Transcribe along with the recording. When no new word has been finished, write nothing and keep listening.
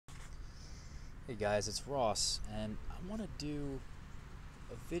Hey guys, it's Ross, and I want to do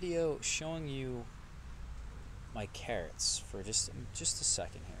a video showing you my carrots for just a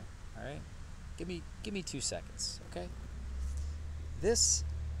second here. All right, give me 2 seconds, okay? This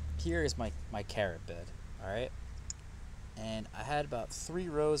here is my carrot bed. All right, and I had about 3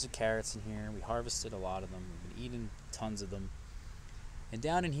 rows of carrots in here. We harvested a lot of them. We've been eating tons of them, and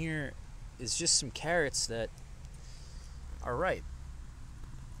down in here is just some carrots that are ripe.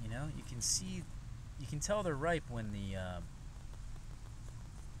 You know, you can tell they're ripe when the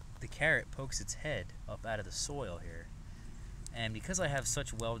carrot pokes its head up out of the soil here. And because I have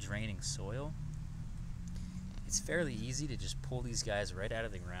such well draining soil, it's fairly easy to just pull these guys right out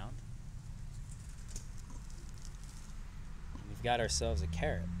of the ground. And we've got ourselves a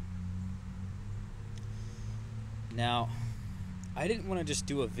carrot. Now, I didn't want to just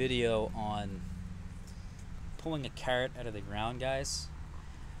do a video on pulling a carrot out of the ground, guys.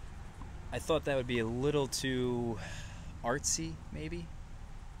 I thought that would be a little too artsy, maybe.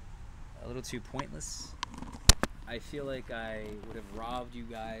 A little too pointless. I feel like I would have robbed you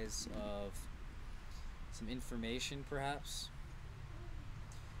guys of some information, perhaps.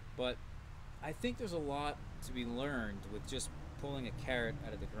 But I think there's a lot to be learned with just pulling a carrot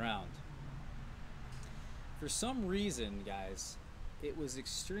out of the ground. For some reason, guys, it was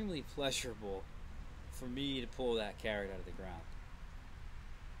extremely pleasurable for me to pull that carrot out of the ground.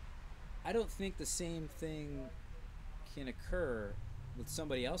 I don't think the same thing can occur with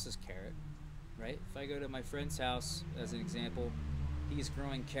somebody else's carrot, right? If I go to my friend's house, as an example, he's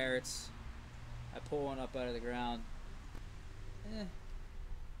growing carrots, I pull one up out of the ground,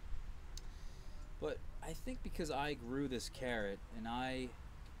 But I think because I grew this carrot and I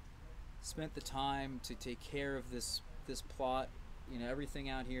spent the time to take care of this plot, you know, everything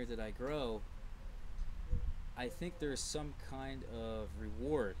out here that I grow, I think there's some kind of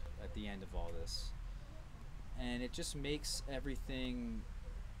reward at the end of all this. And it just makes everything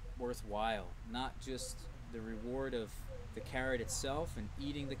worthwhile, not just the reward of the carrot itself and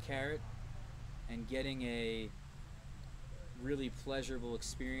eating the carrot and getting a really pleasurable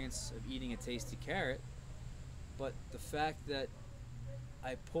experience of eating a tasty carrot, but the fact that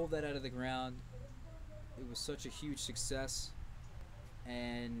I pulled that out of the ground, it was such a huge success,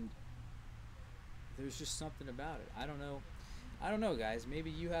 and there's just something about it. I don't know, guys.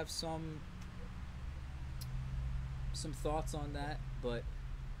 Maybe you have some thoughts on that, but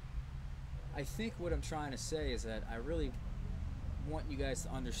I think what I'm trying to say is that I really want you guys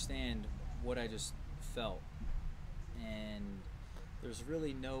to understand what I just felt, and there's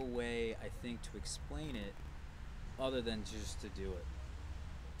really no way, I think, to explain it other than just to do it.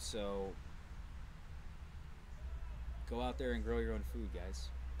 So go out there and grow your own food, guys.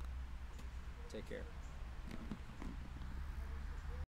 Take care.